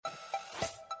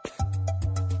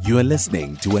You are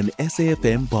listening to an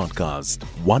SAFM podcast,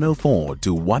 104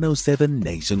 to 107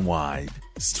 nationwide.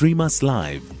 Stream us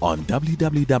live on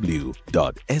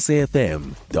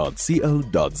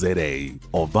www.safm.co.za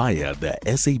or via the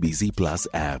SABC Plus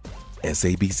app.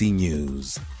 SABC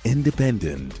News,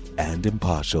 independent and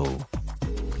impartial.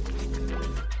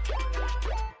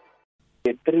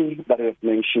 The three that we've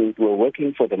mentioned were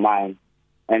working for the mine,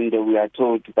 and we are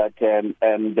told that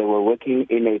they were working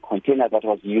in a container that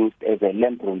was used as a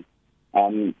lamp room.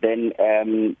 Then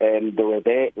they were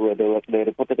there, they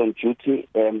reported on duty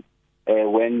when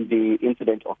the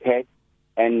incident occurred,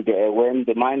 and when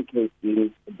the mine came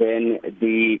in, then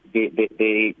they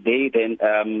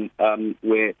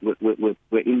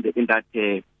were in that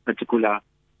particular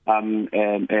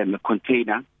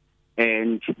container,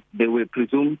 and they were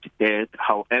presumed dead.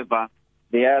 However,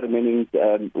 their remains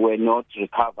were not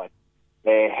recovered.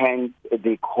 Hence,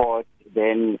 the court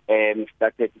then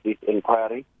started this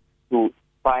inquiry to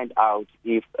find out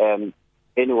if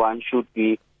anyone should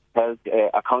be held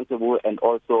accountable and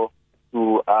also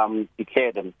to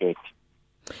declare them dead.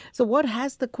 So what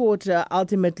has the court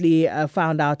ultimately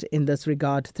found out in this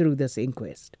regard through this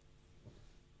inquest?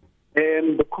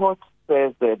 The court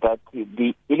says that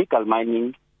the illegal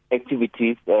mining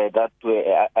activities that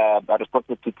are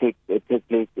reported to take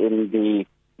place in the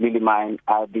Lily mine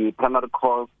are the primary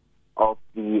cause of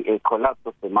the collapse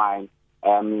of the mine,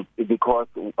 because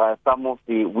some of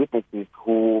the witnesses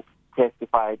who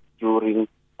testified during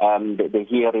the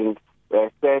hearing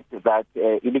said that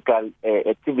illegal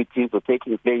activities were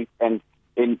taking place, and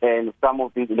some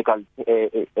of these illegal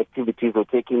activities were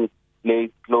taking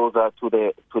place closer to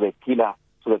the pillar,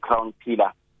 to the crown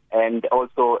pillar. And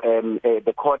also,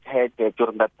 the court had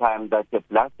during that time that the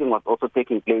blasting was also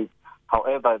taking place.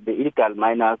 However, the illegal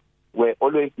miners were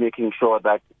always making sure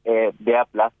that their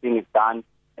blasting is done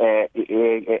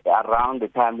around the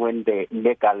time when the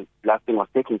illegal blasting was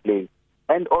taking place.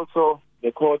 And also,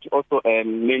 the court also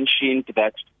mentioned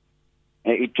that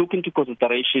it took into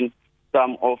consideration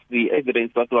some of the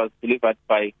evidence that was delivered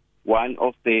by one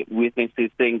of the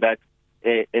witnesses, saying that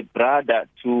a brother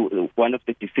to one of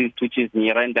the deceased, which is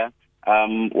Miranda,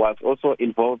 was also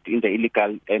involved in the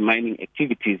illegal mining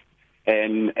activities.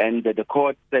 And the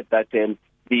court said that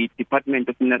the Department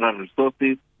of Mineral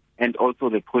Resources and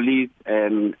also the police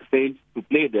failed to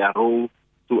play their role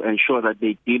to ensure that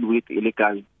they deal with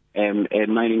illegal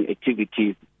mining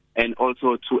activities, and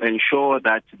also to ensure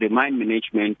that the mine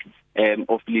management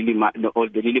of Lily or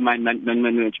the Lily mine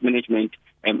management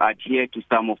adhere to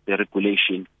some of the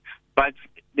regulations. But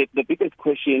the biggest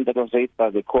question that was raised by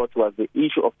the court was the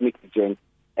issue of negligence,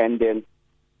 and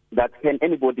that can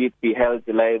anybody be held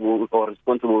liable or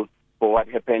responsible for what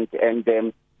happened. And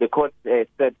the court said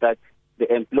that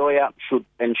the employer should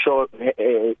have ensured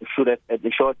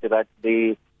that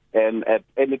the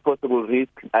any possible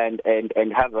risk and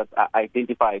hazards are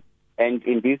identified. And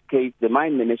in this case, the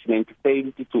mine management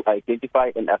failed to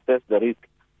identify and assess the risk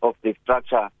of the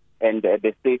structure and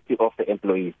the safety of the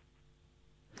employees.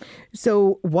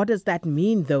 So what does that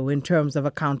mean, though, in terms of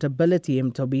accountability,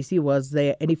 Mthobisi? Was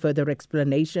there any further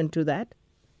explanation to that?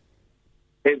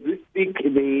 As we speak,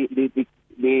 the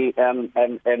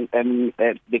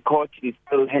court is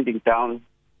still handing down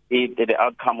the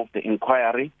outcome of the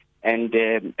inquiry, and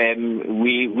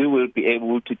we will be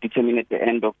able to determine at the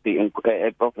end of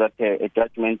that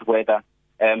judgment whether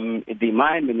the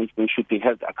mine management should be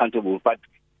held accountable. But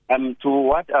to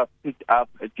what I've picked up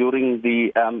during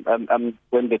during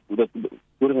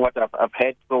what I've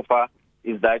heard so far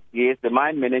is that yes, the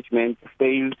mine management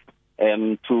failed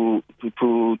to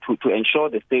ensure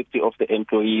the safety of the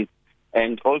employees,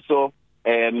 and also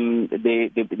the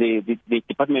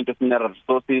Department of Mineral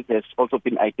Resources has also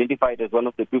been identified as one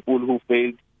of the people who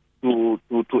failed to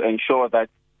ensure that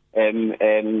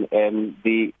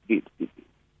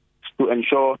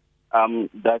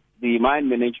that the mine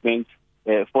management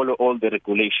follow all the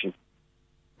regulations.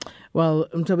 Well,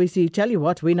 Mthobisi, tell you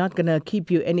what, we're not going to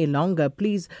keep you any longer.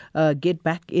 Please get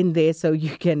back in there so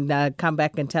you can come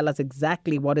back and tell us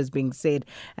exactly what is being said.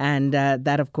 And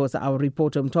that, of course, our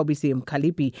reporter Mthobisi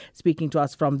Mkhaliphi speaking to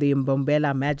us from the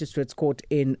Mbombela Magistrate's Court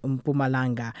in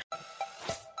Mpumalanga.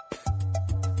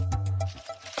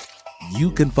 You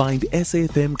can find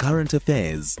SAFM Current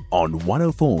Affairs on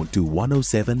 104 to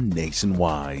 107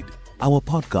 nationwide. Our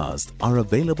podcasts are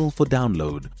available for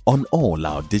download on all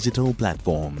our digital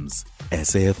platforms.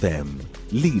 SAFM,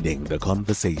 leading the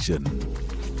conversation.